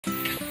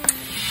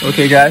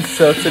Okay guys,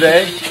 so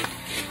today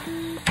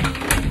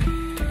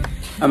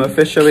I'm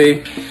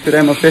officially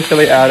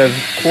out of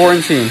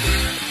quarantine.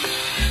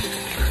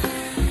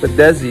 But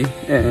Desi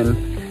and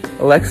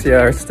Alexia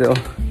are still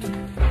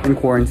in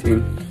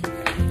quarantine.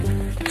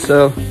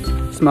 So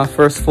it's my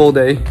first full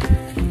day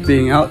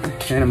being out,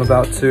 and I'm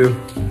about to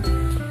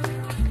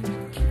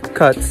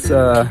cut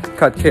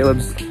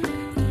Caleb's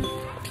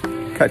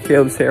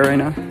hair right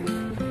now.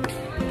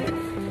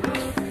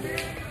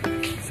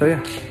 So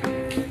yeah.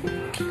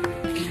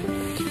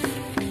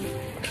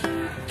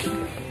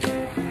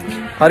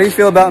 How do you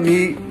feel about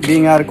me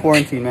being out of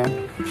quarantine,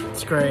 man?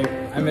 It's great.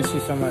 I miss you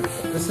so much.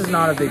 This is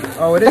not a big...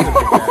 Oh, it is a big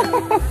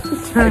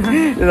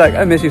bag. You're like,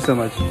 I miss you so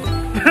much.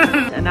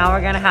 And now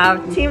we're gonna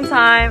have family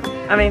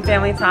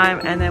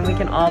time, and then we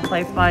can all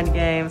play fun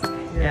games.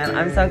 And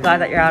I'm so glad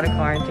that you're out of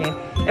quarantine.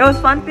 It was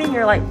fun being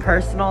your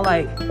personal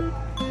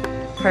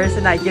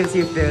person that gives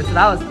you food. So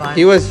that was fun.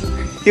 He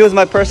was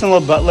my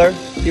personal butler.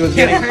 He was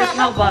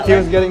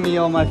getting me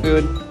all my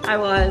food. I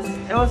was.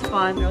 It was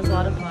fun. It was a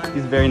lot of fun.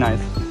 He's very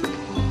nice.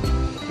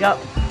 Yep.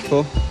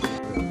 Cool.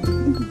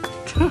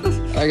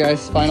 Alright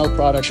guys, final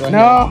product right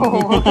No!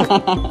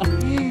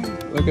 here.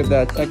 Look at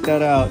that, check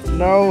that out.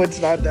 No, it's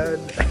not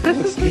done.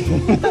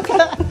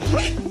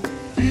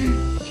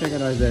 Check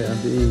out Isaiah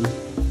being...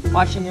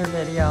 Watching your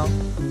video.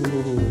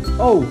 Ooh.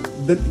 Oh,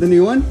 the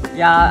new one?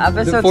 Yeah,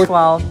 episode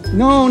 12.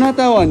 No, not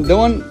that one. The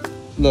one,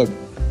 look.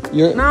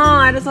 No,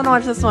 I just want to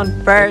watch this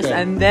one first,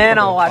 okay. And then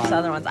I'll watch the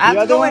other ones. I have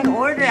to go in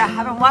one? order. I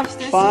haven't watched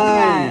this one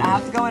yet. I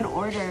have to go in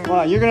order.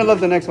 Wow, you're gonna love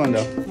the next one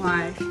though.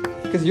 Why?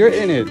 Because you're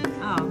in it.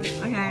 Oh,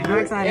 okay. I'm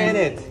You're excited. in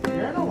it.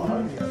 You're in a lot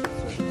of the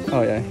episodes.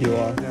 Oh yeah, you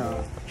are.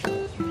 Yeah.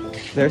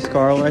 There's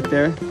Carl right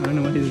there. I don't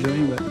know what he's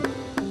doing, but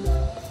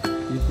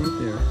he's right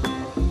there.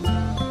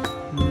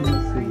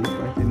 Let's see if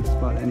I can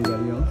spot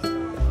anybody else.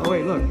 Oh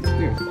wait, look, it's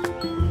here.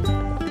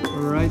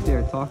 We're right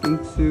there talking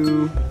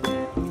to...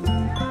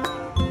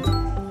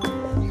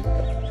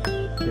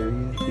 There he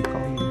is, keep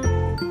calling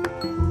him.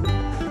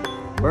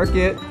 Work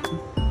it.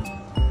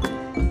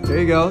 There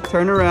you go,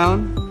 turn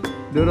around.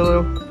 Do it a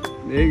little,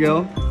 there you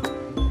go.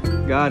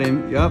 Got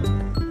him, yup.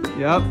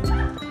 Yup.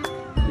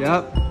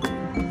 Yup.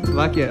 I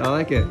like it, I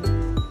like it.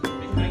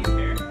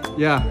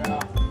 Yeah.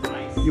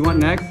 Nice. You want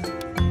next?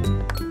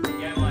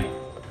 Yeah, like.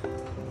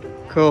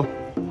 Cool.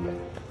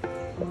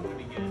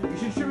 You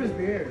should trim his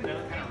beard.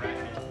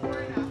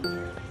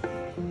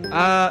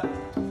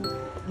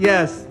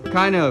 Yes,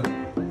 kind of.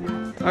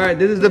 All right,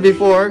 this is the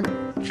before.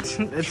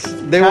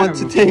 They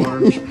want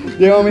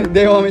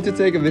me to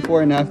take a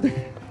before and after.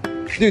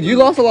 Dude, you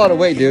lost a lot of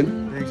weight, dude.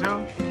 Think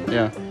so?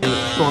 Yeah.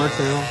 Sore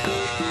too.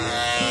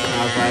 And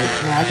I was like,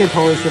 man, I could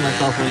totally see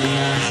myself winning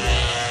there.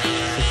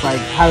 Just like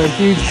have a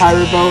huge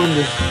pirate boat and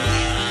just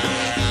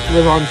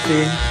live on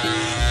sea.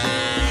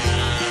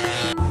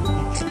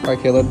 All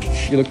right, Caleb,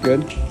 you look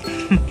good.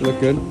 You look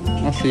good.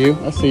 I see you.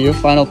 I see you.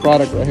 Final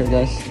product right here,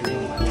 guys.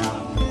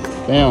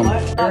 Damn.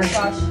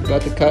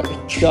 Got to cut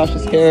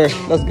Josh's hair.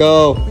 Let's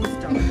go.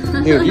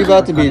 Dude, you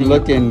about to be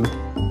looking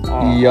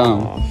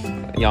young.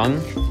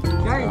 Young?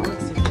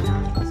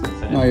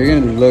 No, you're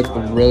gonna look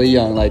really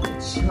young, like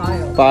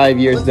 5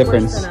 years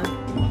difference.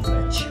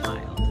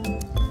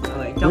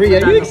 Maria,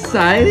 are you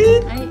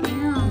excited? I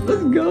am.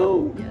 Let's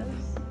go. Yes.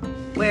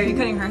 Wait, are you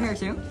cutting her hair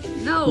too?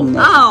 No.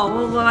 Oh,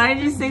 well, why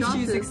did you say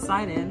she's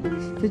excited?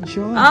 The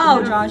Josh.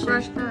 Oh, Josh.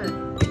 Fresh cut.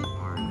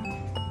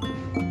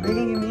 Are you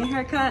gonna give me a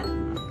haircut?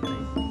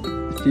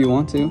 If you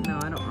want to. No,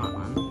 I don't want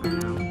one right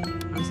now.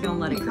 I'm just gonna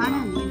let it I grow. kind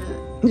of need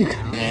it.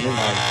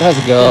 Let's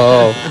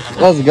go.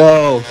 Let's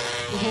go.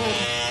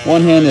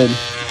 One-handed.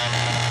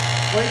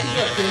 What did you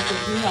get, Chris? If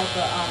you have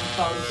the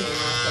phone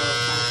camera,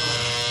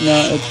 so No,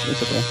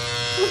 it's okay.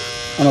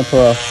 I'm a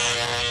pro.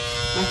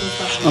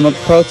 I'm a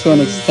pro to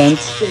an extent.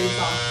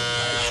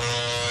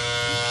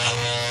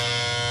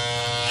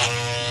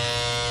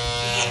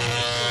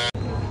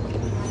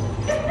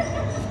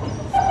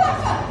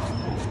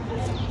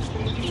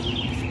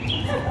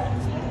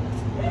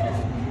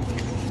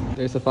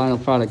 There's the final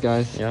product,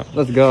 guys. Yep.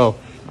 Let's go.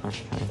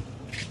 Okay.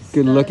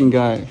 Good looking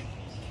guy.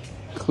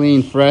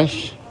 Clean,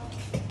 fresh.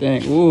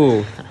 Dang.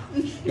 Ooh.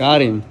 Got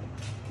him.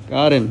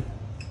 Got him.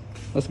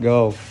 Let's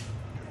go.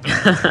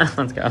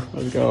 Let's go.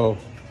 Let's go.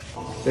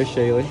 There's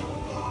Shaylee.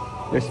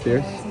 There's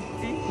Fierce.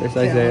 There's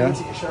Isaiah.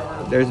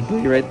 There's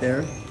Bree right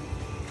there.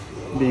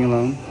 Being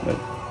alone. But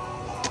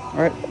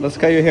alright, let's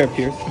cut your hair,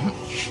 Pierce.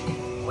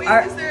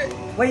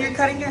 Wait, you're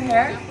cutting your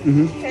hair?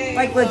 Mm-hmm.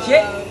 Like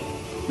legit?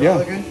 Yeah.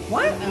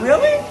 What?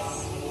 Really?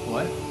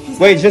 What?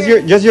 Wait, just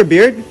your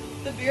beard?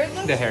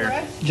 The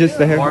hair. Just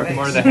the hair? More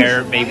the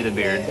hair, maybe the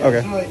beard.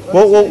 Okay.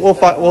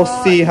 We'll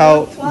see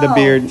how the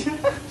beard.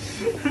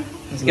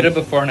 Let's get a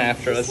before and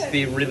after. Let's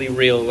be really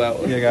real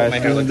about Yeah, guys. what my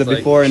hair This is looks the like.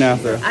 before and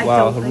after.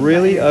 Wow,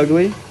 really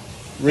ugly,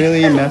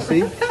 really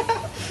messy.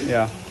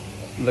 Yeah,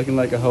 looking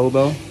like a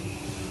hobo.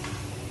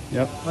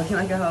 Yep. Looking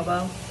like a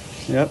hobo.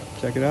 Yep.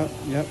 Check it out.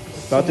 Yep.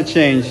 About to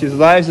change. His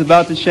life's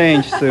about to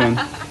change soon.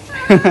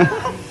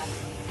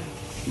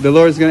 The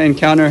Lord's gonna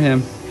encounter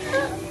him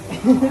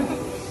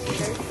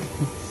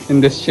in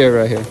this chair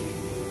right here.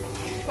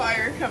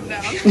 come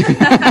down.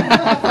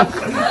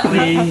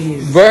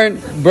 Please.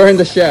 Burn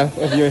the chef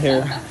of your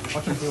hair.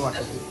 Watch it, watch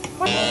it.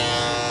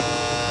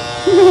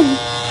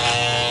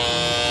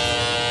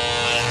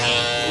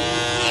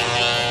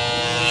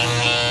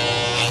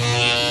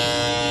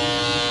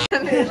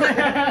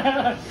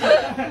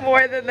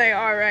 More than they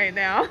are right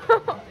now.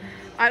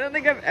 I don't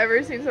think I've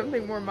ever seen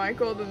something more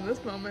Michael than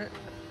this moment.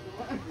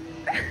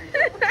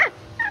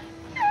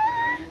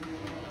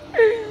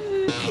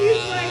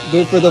 Do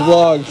it for the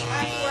vlog.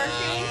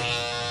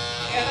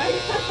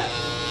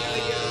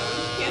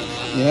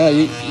 Yeah,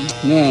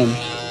 man.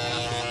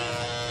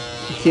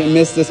 You can't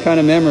miss this kind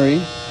of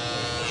memory.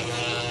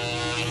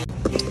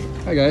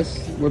 Hi guys,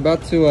 we're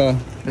about to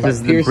This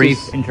is the brief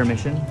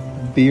intermission.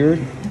 Beard,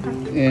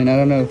 and I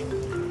don't know if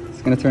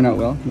it's gonna turn out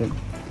well, but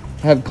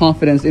I have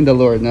confidence in the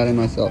Lord, not in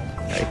myself.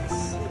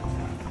 Yikes.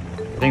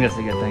 I think that's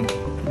a good thing.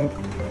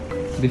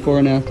 Yep. Before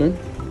and after,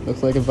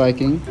 looks like a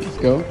Viking. Let's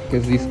go,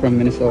 because he's from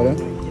Minnesota.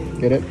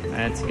 Get it?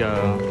 Let's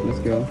go. Let's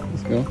go.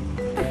 Let's go.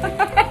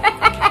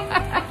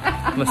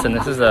 Listen,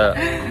 this is a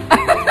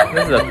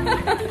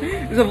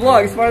It's a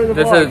vlog. It's part of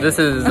the vlog. This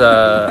is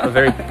a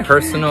very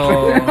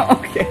personal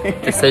Okay.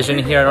 decision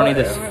here. I don't need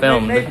this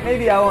filmed.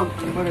 Maybe I won't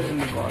put it in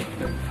the vlog.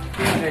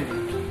 Maybe.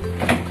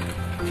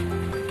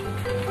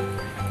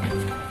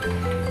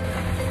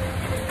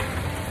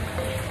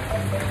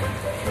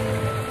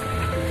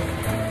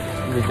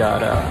 We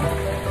got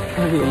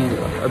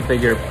a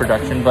bigger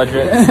production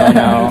budget, so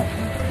now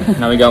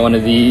we got one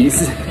of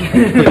these.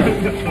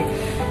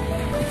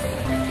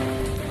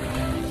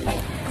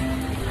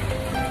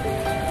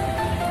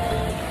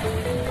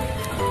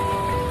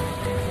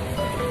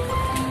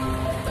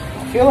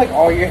 I feel like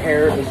all your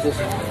hair is just.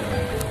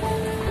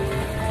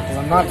 And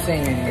I'm not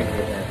saying any of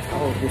your hair.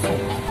 Oh,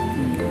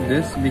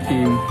 This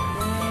became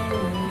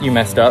You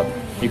messed up.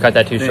 You cut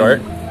that too Thin.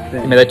 short.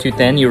 Thin. You made that too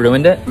thin. You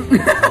ruined it.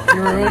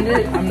 you ruined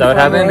it. Is that what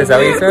happened? Is that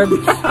what you said?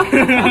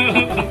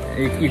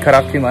 you cut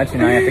off too much, and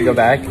now you have to go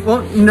back.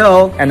 Well,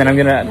 no. And then I'm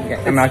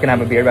not gonna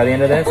have a beard by the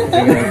end of this. So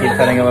you're gonna keep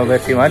cutting a little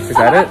bit too much. Is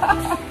that it?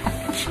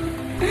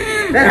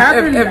 That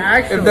happened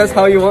If that's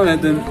how you want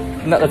it, then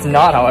No, that's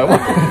not how I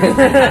want it.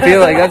 I feel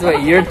like that's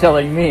what you're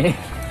telling me.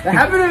 That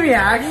happened to me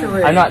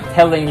actually. I'm not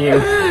telling you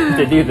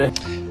to do this.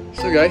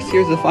 So guys,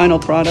 here's the final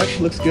product.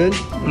 Looks good.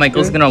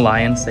 Michael's gonna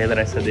lie and say that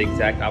I said the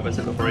exact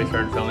opposite before we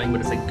started filming,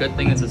 but it's a good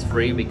thing this is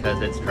free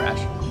because it's trash.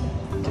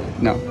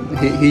 No,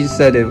 he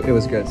said it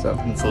was good. So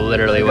It's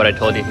literally what I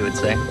told you he would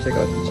say. check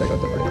out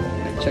the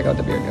beard. Check out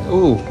the beard, guys.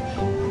 Ooh,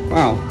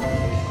 wow.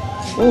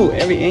 Ooh,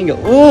 every angle.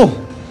 Ooh,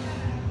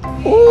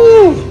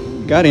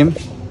 ooh, got him.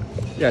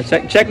 Yeah,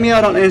 check me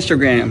out on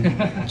Instagram.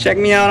 Check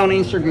me out on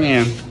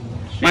Instagram.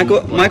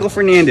 Michael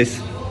Fernandez.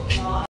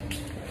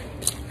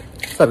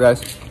 What's up,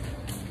 guys?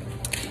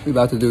 We're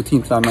about to do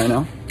team time right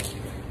now.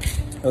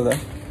 Over there.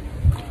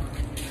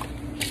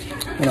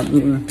 And I'm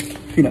eating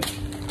peanuts.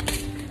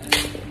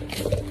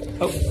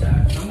 Oh.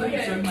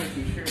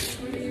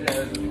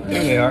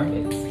 There they are.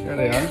 There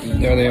they are.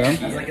 There they are.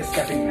 It's like a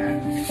stepping mat.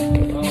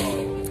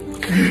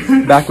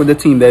 Back with the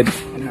team, baby.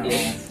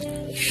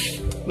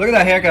 Look at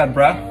that haircut,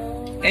 bruh.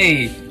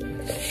 Hey.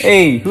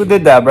 Hey, who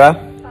did that, bruh?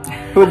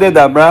 Who did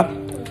that, bruh? I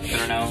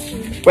don't know.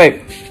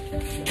 Wait.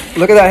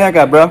 Look at that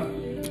haircut, bruh.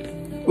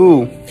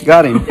 Ooh,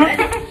 got him.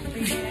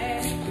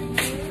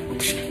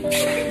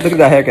 Look at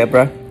that haircut,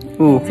 bruh.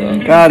 Ooh,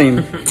 got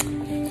him.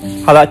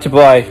 Holla at your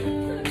boy.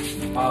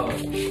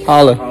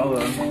 Holla.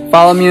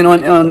 Follow me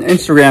on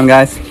Instagram,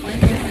 guys.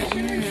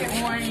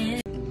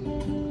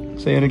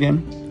 Say it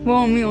again.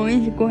 Follow me on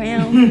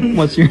Instagram.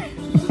 What's your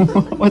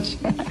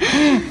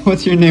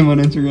what's your name on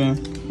Instagram?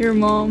 Your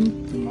mom.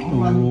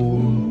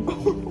 Ooh.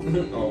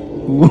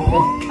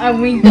 I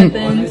winked at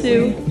them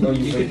too.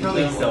 You could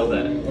probably sell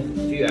that.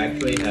 If you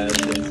actually had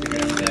the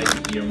Instagram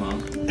tag, your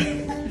mom.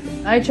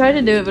 I tried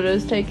to do it, but it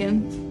was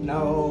taken.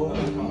 No.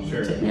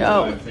 Sure.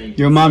 Yo.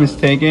 Your mom is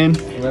taken.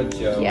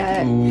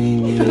 Yeah.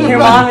 Ooh. Your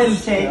mom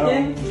is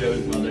taken?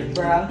 Joe's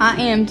mother. I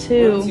am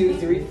too. 1, 2,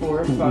 3,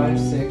 4, 5,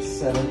 6,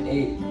 7,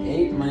 8.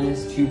 8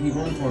 minus 2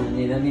 people in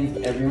quarantine. That means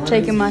everyone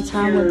Taking is my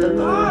time with the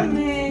Lord.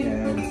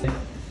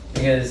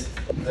 Because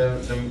the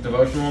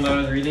devotional that I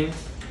was reading,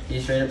 he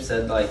straight up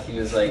said, like, he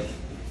was like,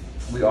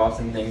 we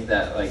often think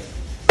that, like,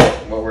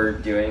 what we're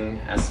doing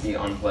has to be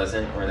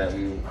unpleasant, or that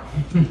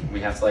we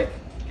have to, like,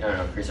 I don't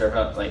know, preserve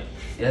up, like,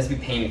 it has to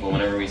be painful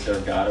whenever we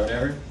serve God or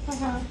whatever.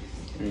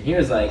 And he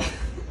was like,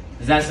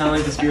 does that sound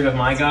like the spirit of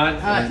my God?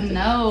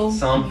 No.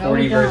 Psalm No,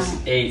 40 we verse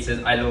don't. 8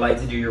 says, I delight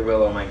to do your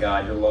will, oh my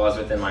God, your law is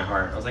within my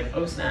heart. I was like,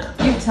 oh snap.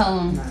 You tell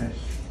them.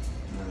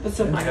 That's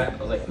so I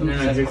was like, No,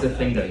 here's the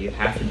thing though. You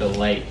have to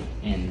delight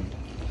in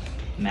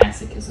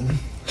masochism.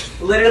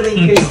 Literally,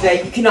 here's the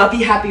day. You cannot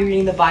be happy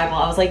reading the Bible.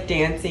 I was like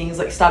dancing. He's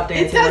like, stop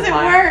dancing. It doesn't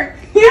with work.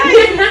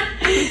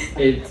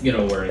 It's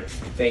gonna work.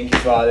 Thank you,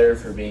 Father,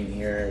 for being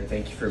here.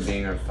 Thank you for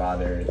being our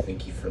Father.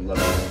 Thank you for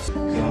loving us.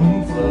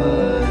 Come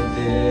flood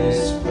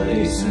this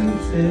place and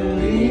fill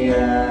the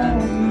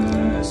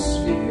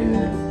atmosphere.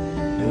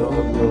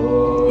 Your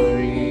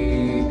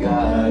glory,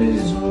 God,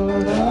 is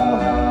what our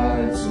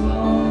hearts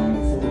long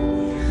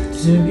for.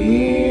 to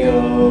be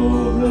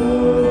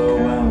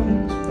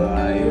overwhelmed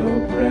by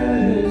your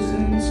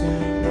presence.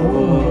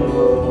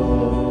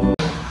 Oh.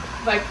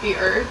 Like the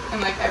earth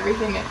and like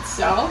everything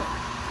itself,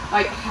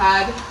 like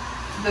had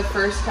the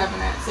first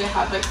covenant. So it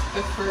had like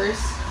the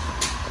first,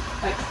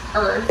 like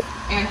earth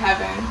and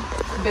heaven,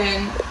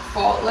 been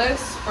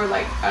faultless, or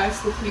like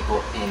us, the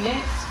people in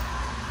it,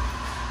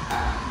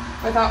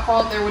 without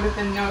fault, there would have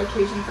been no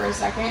occasion for a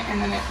second.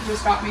 And then it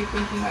just got me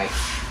thinking, like,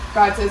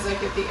 God says,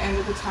 like, at the end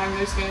of the time,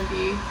 there's going to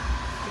be,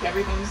 like,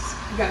 everything's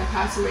going to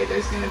pass away.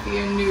 There's going to be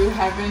a new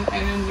heaven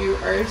and a new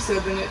earth. So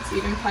then it's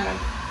even kind of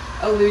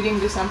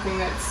alluding to something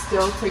that's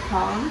still to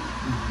come.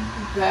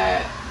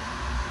 That,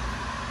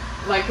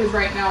 like, because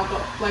right now,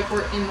 like,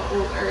 we're in the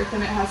old earth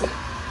and it hasn't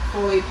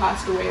fully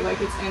passed away. Like,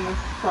 it's in the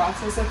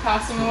process of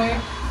passing away.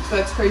 So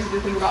that's crazy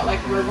to think about.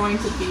 Like, we're going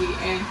to be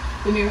in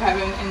the new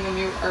heaven and the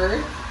new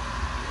earth,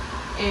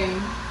 in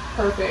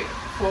perfect,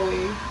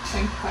 fully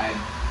sanctified,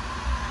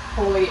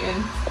 holy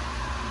and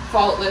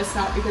faultless,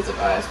 not because of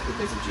us, but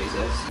because of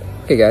Jesus.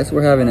 Okay guys,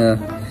 we're having a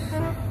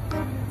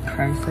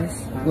Crisis.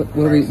 what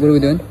are we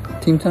doing?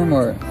 Team time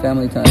or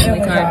family time?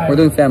 Family time. We're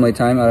doing family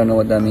time. I don't know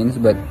what that means,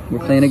 but we're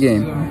playing a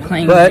game.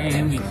 Playing But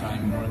games.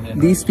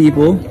 these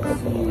people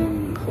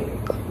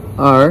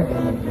are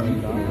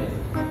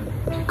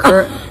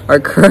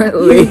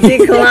currently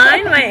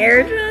Decline my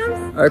air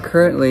drums? are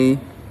currently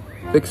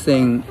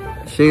fixing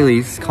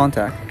Shaylee's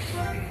contact.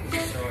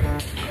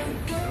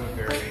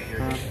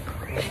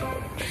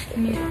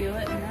 Can you feel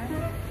it in there?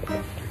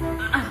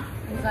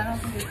 Because I don't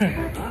think it's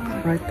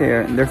there. Right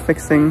there. They're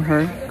fixing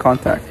her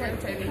contact.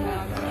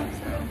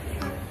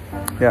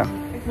 Yeah.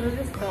 It could have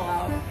just fell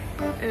out.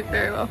 It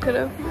very well could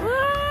have.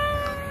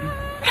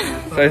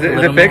 So is it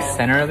Little fixed?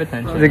 Center of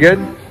attention. Is it good?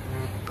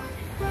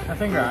 I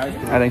think her eyes.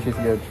 I think she's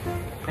good.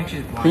 I think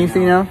she's blind. Can you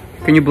see now?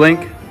 Can you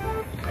blink?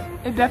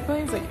 It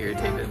definitely is like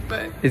irritated,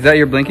 but Is that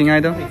your blinking eye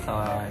though?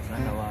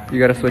 Eyes, You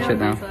gotta switch it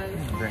now.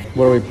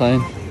 What are we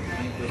playing?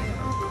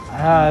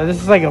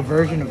 This is like a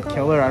version of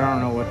Killer. I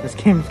don't know what this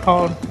game's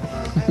called.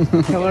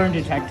 Killer and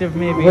Detective,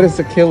 maybe. What does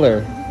the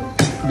killer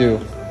do?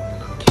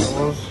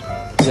 Kills.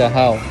 Yeah,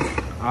 how?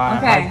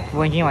 Okay. Like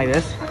blinking like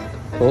this.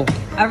 Cool.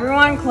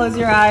 Everyone, close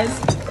your eyes.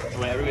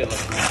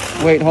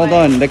 Wait, hold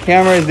on. The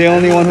camera is the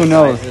only one who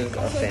knows.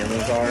 Our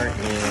families are in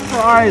Her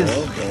eyes.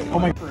 Oh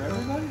my. For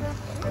everybody?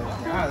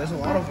 Yeah, there's a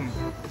lot of them.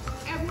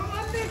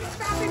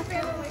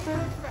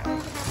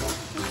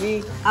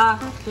 We are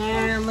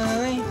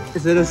family.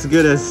 Is it as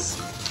good as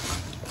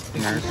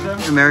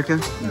America?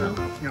 No.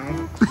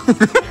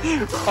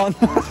 Oh,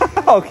 no.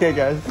 Okay,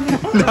 guys.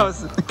 That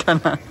was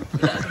kind of.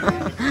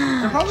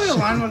 They're probably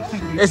aligned with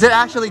things. Is it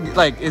actually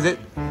like? Is it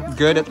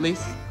good at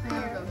least?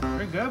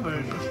 They're good, but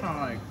it's just not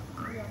like.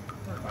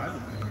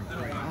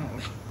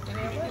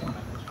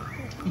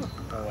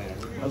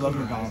 I love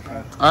McDonald's.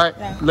 All right.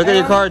 Look at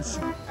your cards.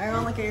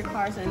 Everyone look at your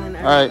cards and then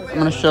All right. I'm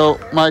gonna show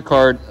my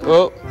card.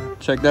 Oh,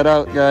 check that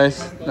out,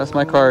 guys. That's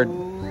my card.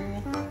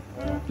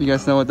 You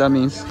guys know what that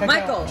means?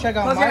 Michael, Check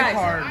out close your my eyes.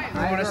 card.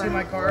 You want to see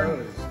my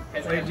card?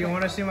 Wait, do you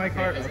want to see my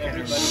card? Okay.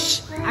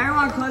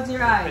 Everyone close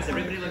your eyes.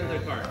 Everybody look at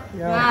their card.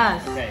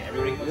 Yes. Okay,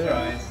 everybody close your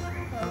eyes.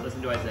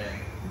 Listen to Isaiah.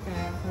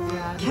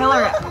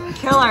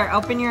 Killer,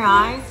 open your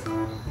eyes.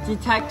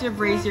 Detective,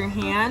 raise your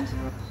hand.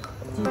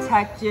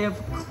 Detective,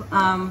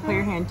 put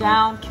your hand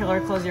down.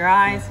 Killer, close your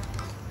eyes.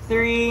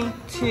 3,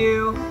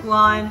 2,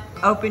 1,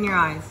 open your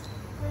eyes.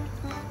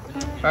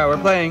 All right, we're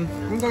playing.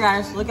 Okay,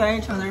 guys, look at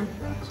each other.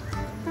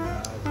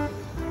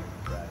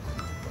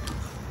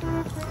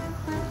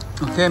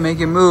 Okay, make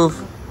your move.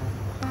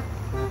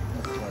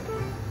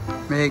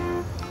 Make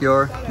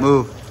your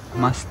move.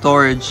 My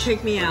storage.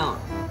 Check me out.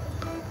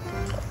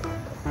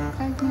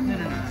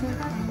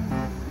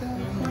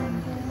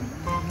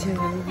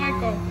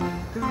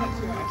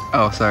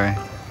 Oh, sorry.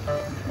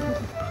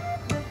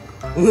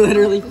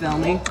 Literally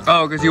filming.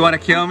 Oh, because you want to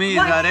kill me? Is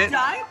that it?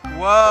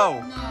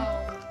 Whoa.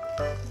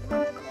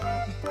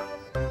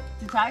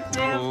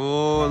 Detective.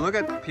 Oh, look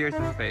at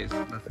Pierce's face.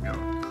 Let's go.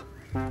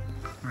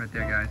 Right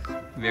there, guys.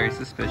 Very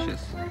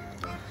suspicious.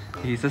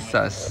 He's a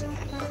sus.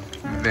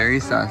 Very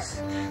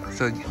sus.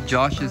 So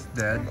Josh is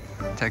dead,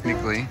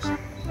 technically.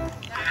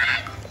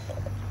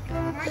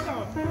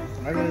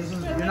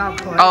 You're not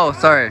playing. Oh,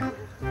 sorry.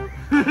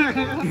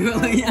 You're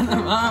looking at the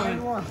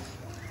phone.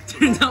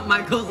 Turns out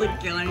Michael's a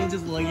killer and he's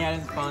just looking at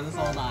his phone this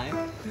whole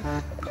time.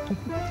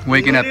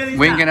 Winking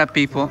at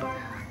people.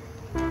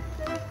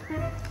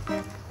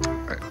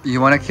 You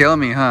want to kill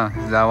me, huh?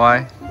 Is that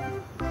why?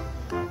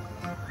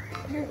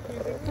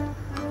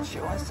 She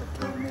wants to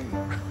kill me.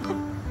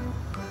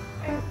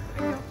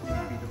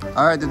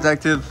 All right,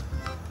 detective.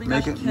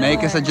 Make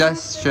a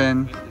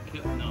suggestion.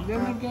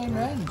 Then the game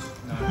ends.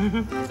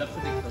 It's up to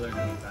the killer to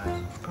be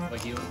fast.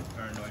 Like you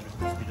are annoyed with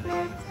the speed of the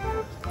game.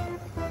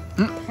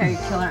 Okay,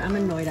 killer, I'm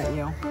annoyed at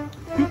you.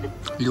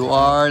 You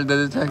are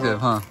the detective,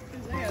 huh?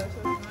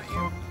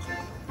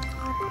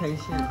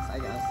 Patience, I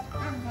guess.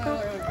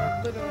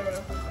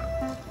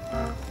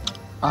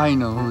 I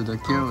know who the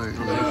killer is.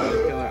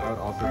 I would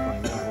also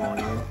find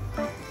that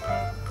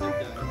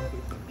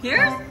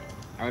Pierce?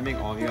 I would make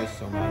all of you guys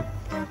so mad.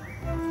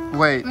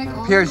 Wait,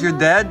 Piers, you're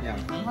dead? Yeah.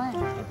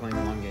 I'm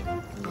playing one game.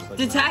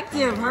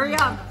 Detective, hurry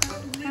up.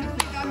 Literally,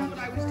 that's what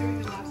I was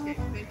doing the last game.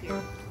 Thank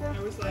you. I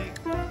was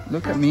like,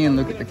 Look at me and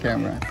look at the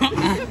camera.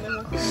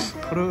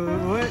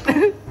 What?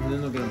 And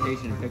then they'll get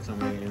impatient and pick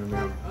somebody.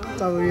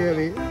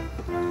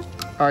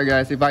 Alright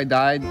guys, if I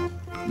died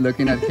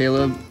looking at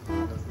Caleb,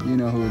 you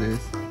know who it is.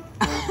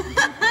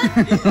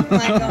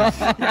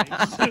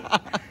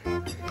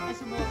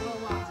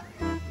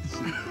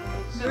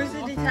 Where's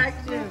the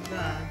detective?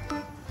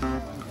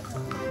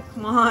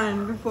 Come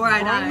on, before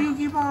I die. Why do you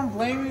keep on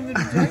blaming the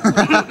detective?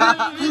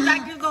 The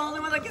detective's the only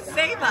one that can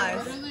save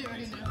us.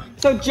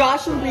 So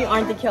Josh and Bree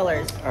aren't the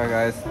killers. Alright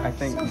guys, I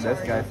think this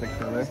guy's the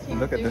killer.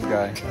 Look at this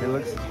guy. He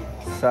looks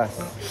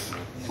sus.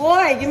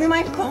 Boy, give me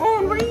my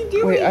phone. What are you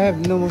doing? Wait, I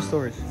have no more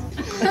storage.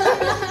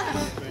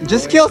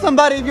 Just kill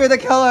somebody if you're the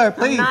killer,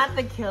 please. I'm not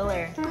the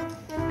killer.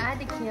 I'm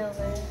the killer.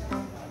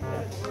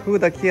 Who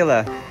the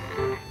killer?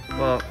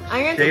 Well,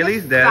 I'm gonna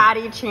Shaylee's take a dead.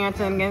 fatty chance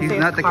and I'm gonna He's say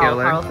not it's the Carl.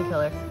 killer. Carl's the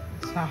killer.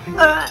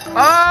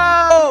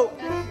 Oh!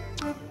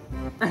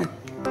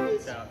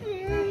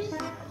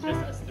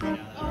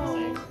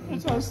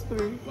 it's us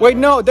three. Wait,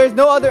 no, there's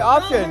no other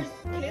option.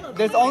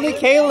 There's only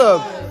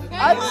Caleb.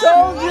 I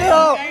told you.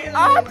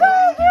 I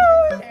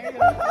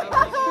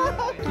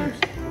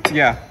told you.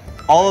 Yeah,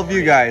 all of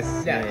you guys.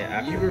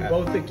 Yeah, you were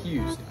both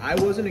accused. I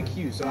wasn't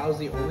accused, so I was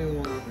the only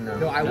one.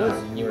 No, I was.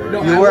 You were.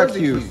 No, You I were was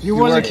accused. You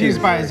was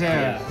accused by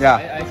Isaiah.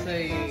 Yeah.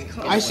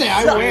 I say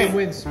I win.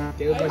 Wins.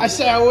 I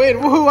say I win.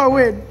 Woohoo, I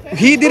win.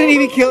 He didn't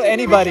even kill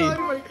anybody.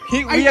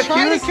 We I tried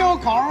to accused. kill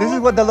Carl. This is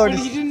what the Lord but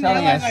is he didn't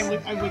telling realize us.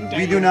 I wouldn't We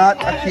die. do not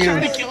I tried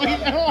to accuse. kill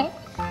him.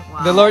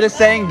 The Lord is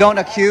saying, don't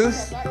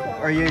accuse,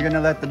 or you're gonna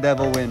let the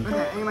devil win.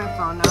 Okay, I need my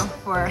phone now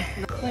for.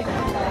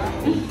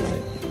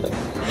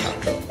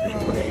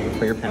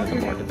 Put your pen at the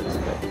mark of this.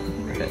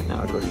 Okay,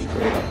 now go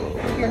straight up a little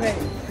bit. Okay,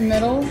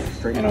 middle,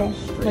 Straight middle, up.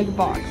 Straight. like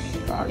box.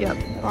 Yep.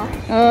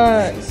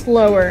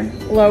 Slower,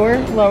 lower,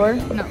 lower,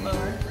 not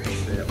lower.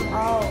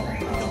 Oh.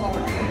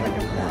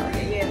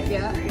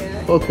 Yeah.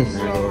 Focus.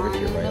 Now go over to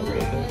your right a little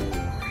bit.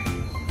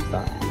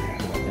 Stop.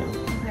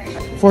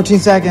 Down. 14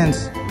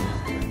 seconds.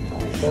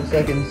 12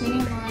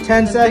 seconds.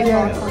 10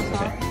 seconds.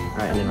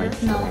 Alright, and then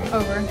right. No,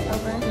 over.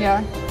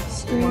 Yeah.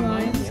 Screen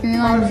line. Screen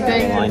line is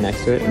big. Line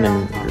next to it, and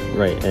then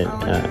right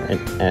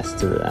an S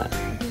through that.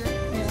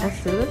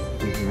 Let's do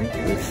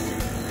this.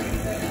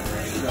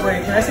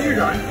 Wait, can I see your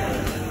drawing?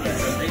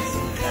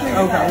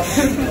 Okay.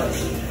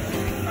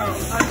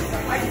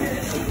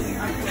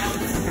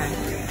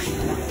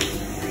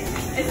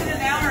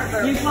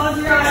 You close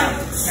your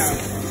eyes.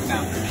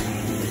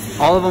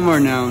 All of them are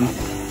nouns.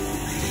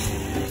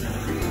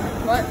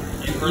 What?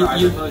 You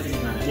Close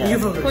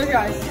your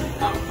eyes.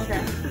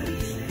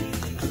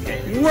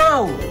 Okay.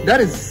 Whoa!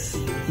 That is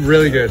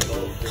really good.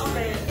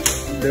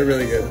 They're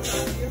really good.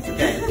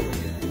 Okay.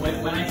 When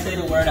I say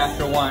the word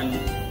after one,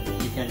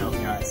 you can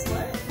open your eyes.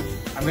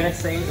 I'm gonna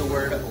say the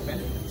word open.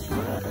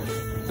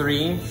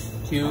 3,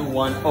 2,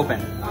 1, open.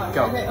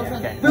 Go. Okay, open.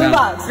 Okay.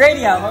 Boombox.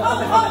 Radio.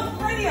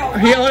 Radio.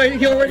 He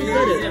already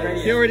said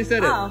it. He already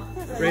said it. Oh.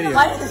 Radio. So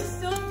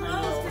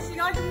close because she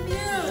got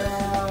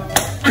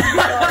confused.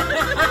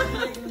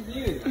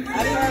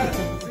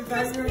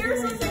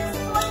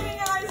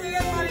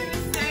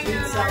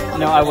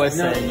 No, I was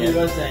saying it. He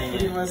was saying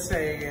it. He was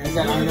saying it. He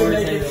said, I'm going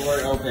to say the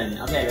word open.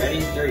 Okay, ready?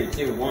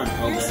 3, 2, 1,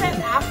 open. You said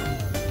after.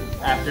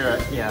 After,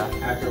 yeah,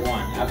 after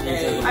one. After you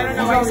say the I word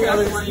don't know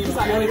open. why you said one because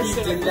I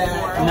understood it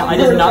before. No, I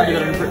did not do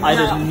that on purpose. I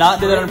did not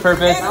do that on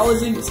purpose. That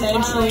was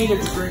intentionally to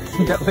trick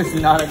you. That was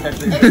not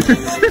intentional.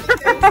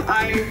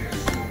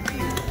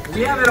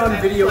 We have it on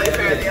video. I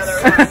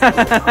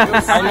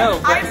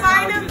know, I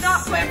might have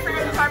not played for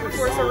the time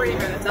before, so we're even.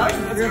 That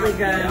was really good.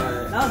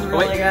 That was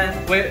really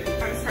good. Wait,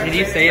 did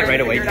you say it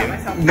right away, too?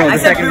 No, I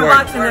the said second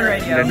boombox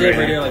word. and then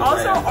radio.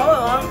 Also, all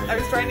along, I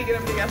was trying to get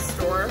him to guess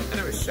store, and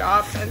it was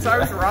shop, and so I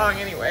was wrong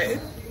anyway.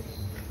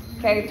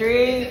 Okay,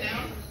 3.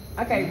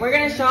 Okay, we're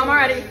gonna show them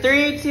already.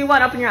 3, 2,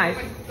 1. Open your eyes.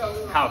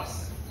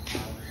 House.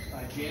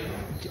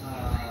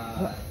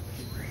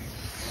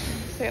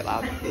 Say it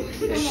loud.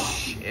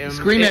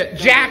 Scream it.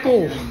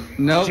 Jackal.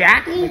 Nope.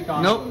 Jackal?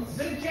 Nope.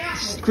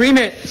 Scream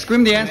it.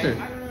 Scream the answer.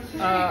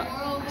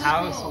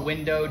 House,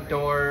 window,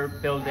 door,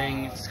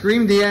 building.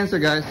 Scream the answer,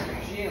 guys.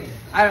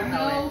 I don't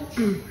know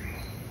it.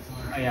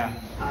 Oh, yeah.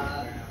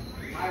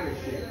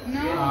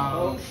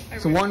 No.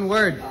 It's one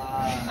word.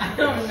 I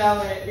don't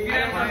know it. You're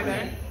gonna find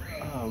it.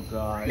 Oh,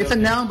 God. It's a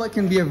noun but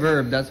can be a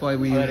verb. That's why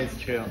we. That is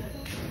true.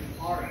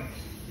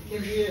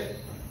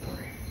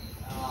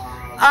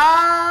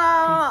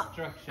 Ah!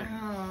 Construction.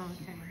 Oh,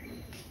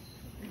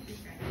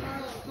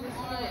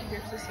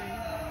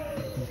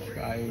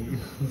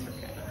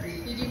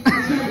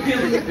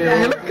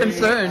 You look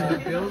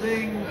concerned.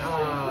 Building,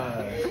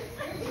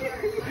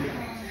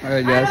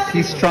 Alright, guys.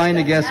 He's trying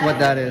to guess what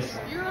that is.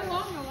 You're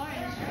along the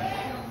line.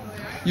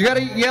 You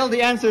gotta yell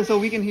the answer so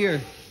we can hear.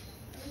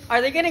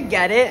 Are they gonna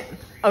get it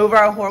over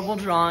our horrible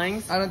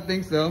drawings? I don't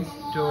think so.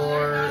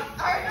 Door.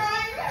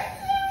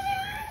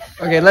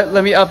 Okay,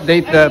 let me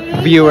update the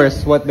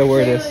viewers what the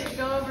word is.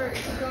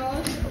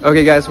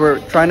 Okay guys, we're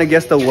trying to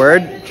guess the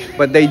word,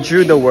 but they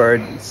drew the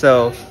word.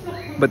 So,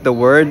 but the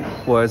word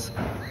was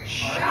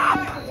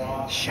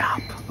shop.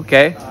 Shop.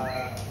 Okay?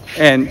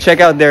 And check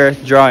out their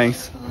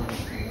drawings.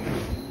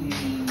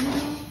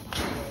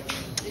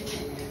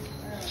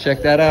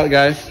 Check that out,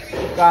 guys.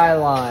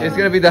 Skyline. It's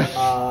gonna be the...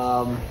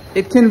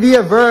 it can be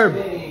a verb.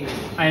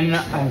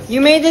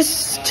 You made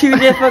this too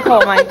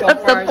difficult, Michael.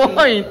 That's the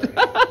point.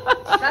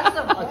 That's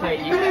the point. Okay,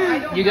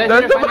 you guys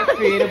gotta find a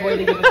creative way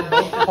to give it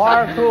both.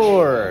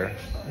 Parkour.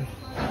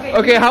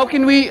 Okay, how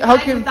can...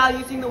 Without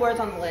using the words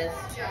on the list.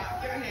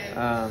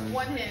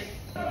 One hint.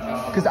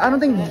 Because I don't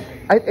think...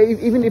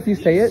 even if you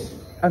say it,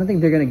 I don't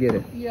think they're gonna get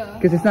it. Yeah.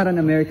 Because it's not an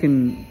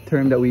American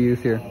term that we use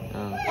here.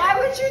 Why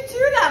would you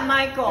do that,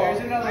 Michael? There's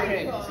another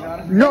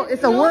hint. No,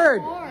 it's a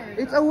word. hard.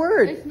 It's a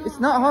word. It's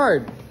not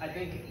hard. I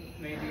think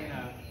maybe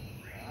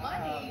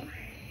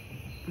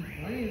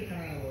Money.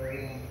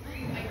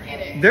 I get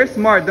it. They're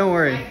smart, don't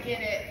worry. I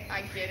get it.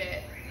 I get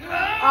it. Oh,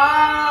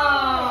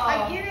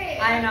 I get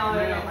it. I know.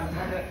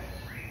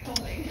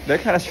 They're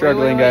kind of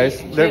struggling,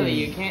 guys. They're... Kaylee,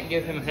 you can't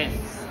give him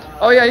hints.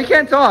 Oh yeah, you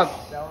can't talk.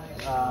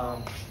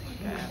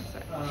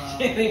 Just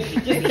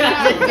give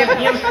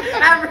him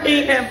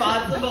every hint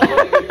possible.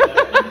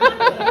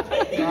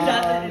 He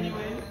does it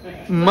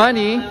anyways.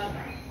 Money.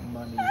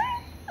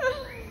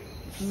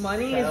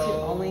 Money is the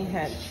only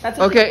hint. That's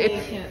a Okay, big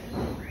it's... hint.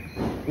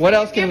 What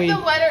else can we... Give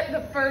the letter,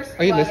 the first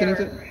Are you letter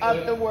listening to...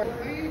 of the word.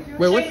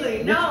 Wait, what's...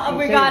 Kaylee, no,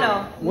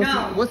 obrigado.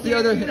 What's the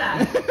other... You're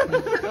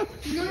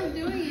not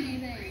doing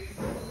anything.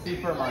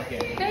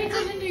 Supermarket. Pay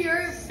attention to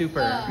your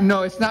Super.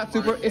 No, it's not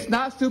super... It's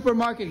not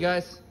supermarket,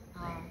 guys.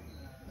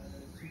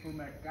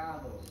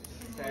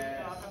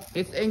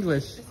 It's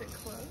English. Is it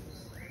close?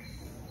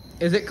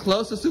 Is it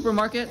close to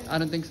supermarket? I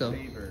don't think so.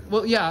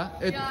 Well, yeah.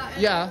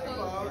 Yeah.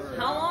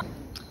 How long?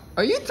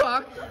 Are you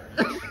talking?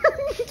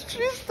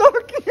 She's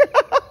talking.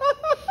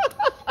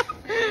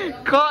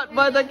 Caught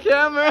by the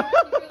camera.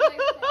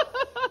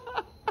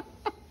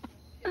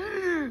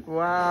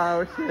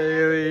 Wow,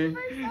 Shaylee.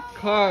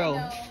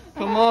 Carl,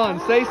 come on,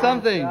 say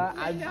something.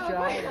 I'm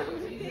trying.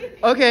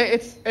 Okay,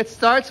 it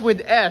starts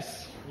with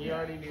S. You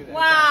already knew that.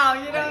 Wow,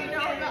 you don't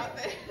know about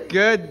this.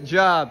 Good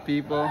job,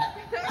 people.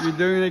 You're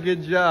doing a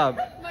good job.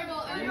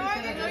 Michael, You know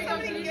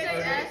something you say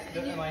S?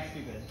 Am I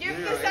stupid? Give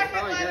the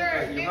second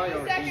letter. Give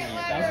the second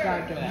letter. That's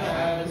not gonna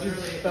happen. This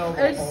is spelled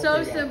it's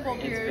so simple,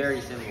 It's Pierce.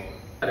 very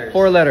simple.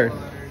 4 letters.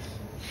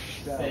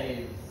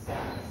 Say.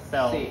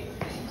 Sell.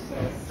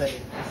 Say.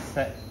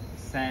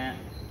 Same.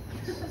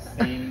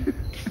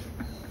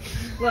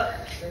 Look.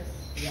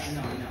 Yeah, I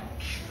know.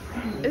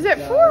 Is it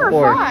 4 or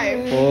 4.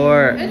 5?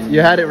 4.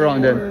 You had it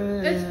wrong then.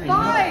 It's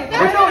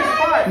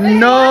 5.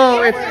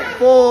 No, it's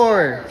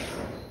 4.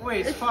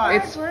 Wait, it's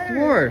 5. It's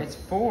 4. It's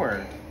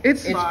 4.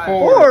 It's It's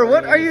 4.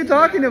 What are you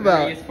talking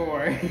about? It's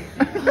 4.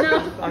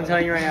 I'm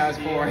telling you right now, it's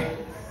 4.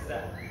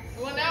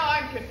 Well, now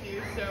I'm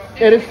confused. So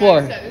It is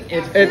 4.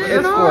 It's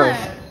It's 4.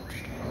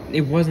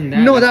 It wasn't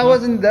that. No, That's that not-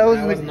 wasn't. That That was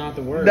wasn't. not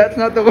the word. That's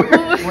not the word.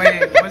 Wait,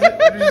 was it?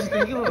 What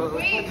did you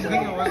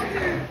think it was?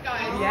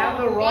 Guys, You have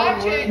the wrong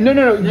watch word. it. No.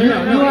 You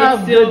have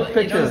it's still, good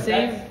pictures.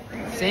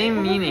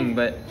 Same meaning,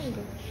 but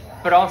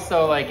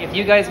also like if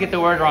you guys get the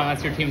word wrong,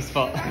 that's your team's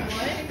fault.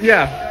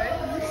 Yeah.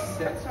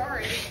 I'm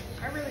sorry.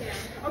 I really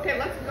am. Okay,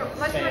 let's go.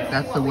 Let's go.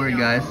 That's the word,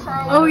 guys.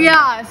 Oh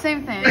yeah,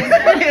 same thing.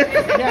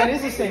 Yeah, it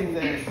is the same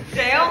thing.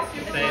 Dale?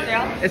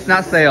 Dale? It's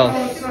not sales.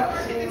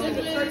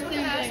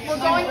 We're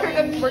going through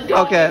the. We're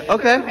going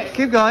Okay.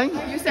 Keep going. You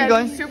Keep said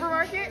going.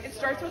 supermarket. It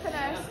starts with an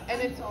S,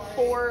 and it's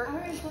 4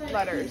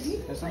 letters.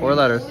 4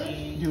 letters.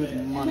 Do with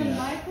money.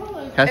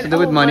 Has to do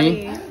with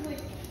money.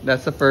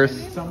 That's the first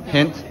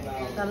hint.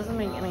 That doesn't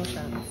make any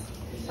sense.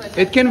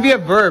 It can be a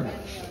verb.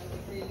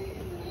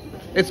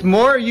 It's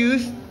more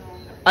used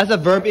as a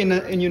verb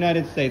in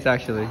United States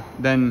actually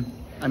than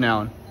a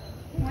noun.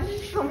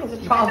 Show me the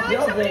I child feel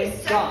like somebody building.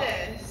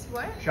 said this.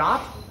 What?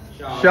 Shop?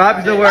 Shop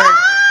is the word.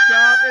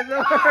 Shop is the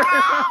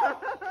word.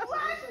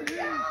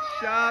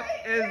 Shop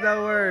is the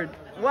word.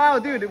 Wow,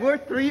 dude, we're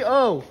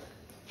 3-0.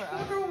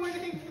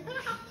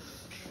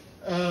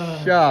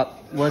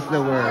 Shop was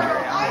the word.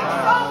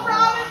 I'm so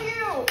proud of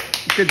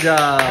you. Good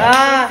job.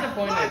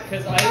 Disappointed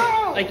because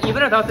like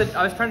even without the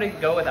I was trying to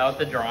go without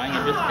the drawing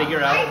and just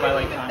figure out by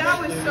like time. That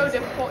was so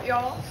difficult,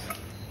 y'all.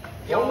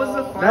 What was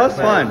the That was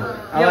fun.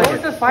 I Yeah, like what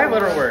was it. the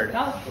 5-letter word?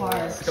 I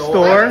was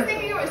Store.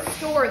 thinking it was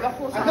store the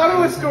whole time. I thought it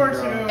was store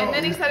too. And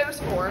then he said it was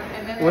 4.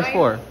 And then What's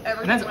 4?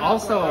 And that's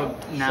also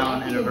a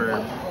noun and a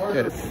verb.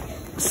 Good.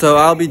 So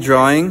I'll be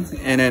drawing,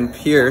 and then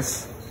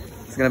Pierce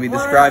is gonna be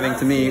describing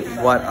to me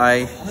what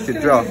I should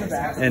draw,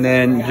 and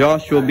then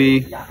Josh will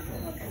be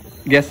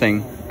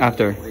guessing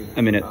after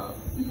a minute.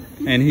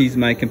 And he's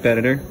my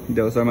competitor.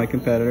 Those are my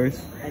competitors,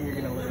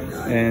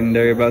 and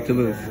they're about to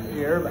lose.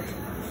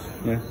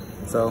 Yeah.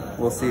 So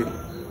we'll see.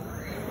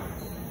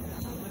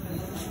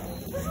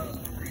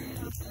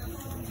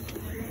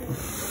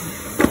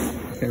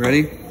 Okay,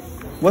 ready?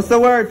 What's the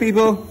word,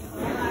 people?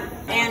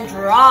 Andrew.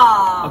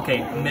 Draw. Okay,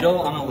 middle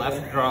on the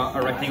left, draw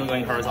a rectangle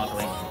going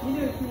horizontally.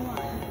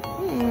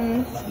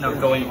 No,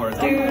 going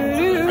horizontally.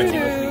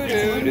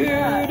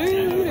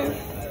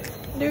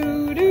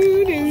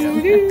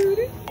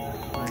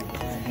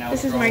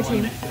 This is my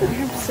team. I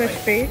have such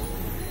faith.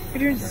 You're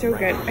doing so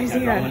good. I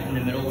see that. In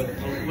the middle with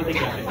what they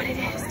got. What it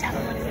is? Tell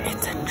them what it is.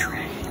 It's a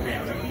train.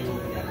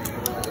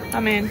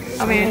 I'm in.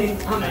 I'm in.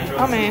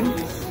 I'm in.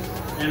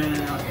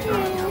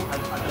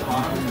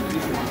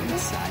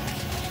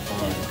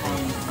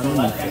 On the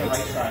left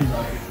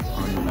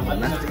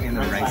and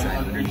the right side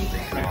underneath the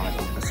crowd.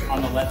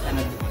 On the left and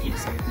the each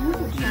side.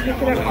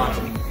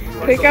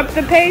 Pick up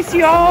the pace,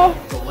 y'all.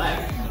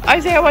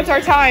 Isaiah, what's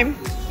our time?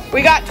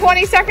 We got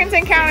 20 seconds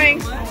and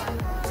counting.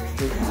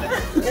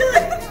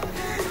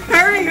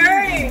 Hurry,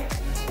 hurry.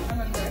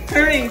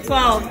 Hurry,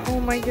 12. Oh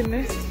my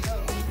goodness.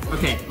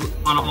 Okay,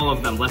 on all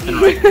of them, left and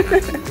right.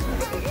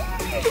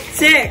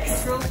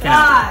 6, Okay,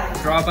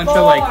 5, draw a bunch 4,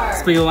 of like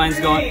squiggly lines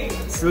going.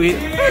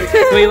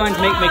 Squiggly lines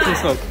make them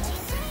smoke.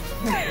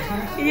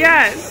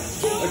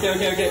 Yes.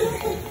 Okay.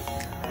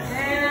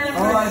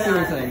 Oh, I see what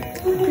you're saying.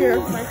 Here,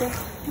 Michael.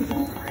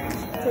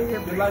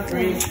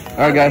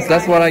 Alright guys,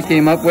 that's what I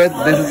came up with.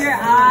 This is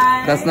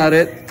that's not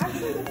it.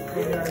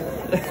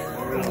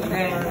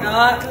 Okay, go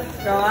up.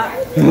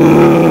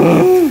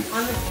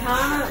 On the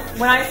count,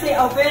 when I say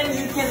open,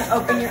 you can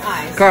open your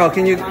eyes. Carl,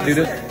 can you do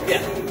this?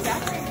 Yeah.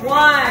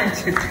 1,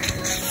 2, 3,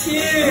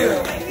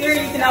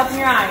 you can open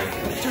your eyes.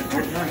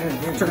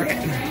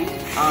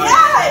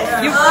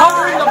 Yes! You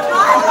covered the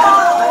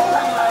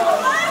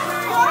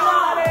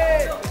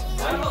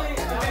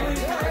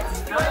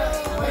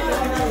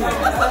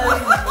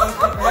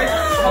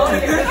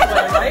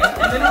right?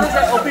 And then he was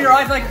like, open your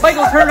eyes, like,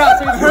 Michael, turn around.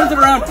 So he turns it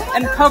around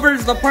and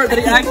covers the part that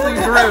he actually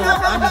drew.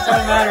 I'm so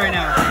mad right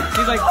now.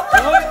 He's like,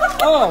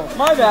 what? Oh,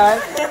 my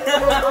bad.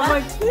 I'm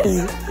like,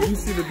 you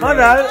see the my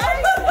bad.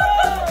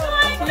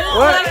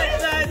 What?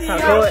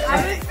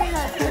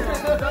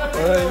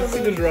 You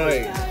see the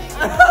drawing.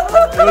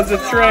 It was a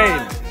train.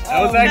 That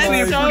was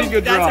actually a pretty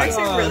good drawing. That's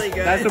actually really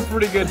good. That's a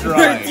pretty good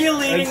drawing. You're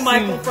deleting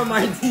Michael from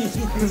our team.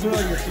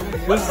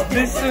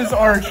 This is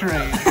our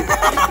train.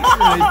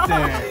 Right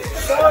there.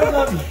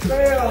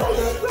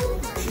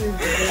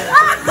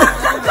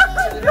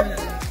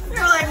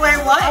 You're like, wait,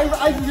 what?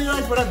 I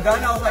realized what I've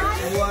done. I was like,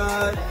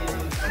 what?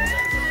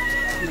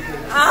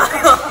 Oh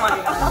my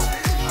god.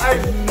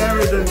 I've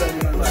never done that in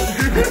my life.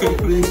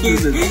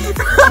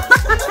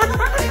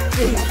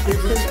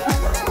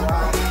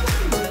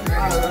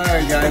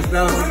 Alright guys,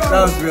 that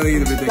was really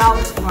ridiculous. That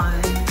was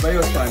fun. But it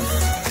was fun.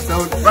 So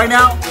right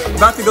now,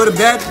 about to go to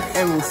bed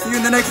and we'll see you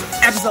in the next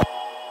episode.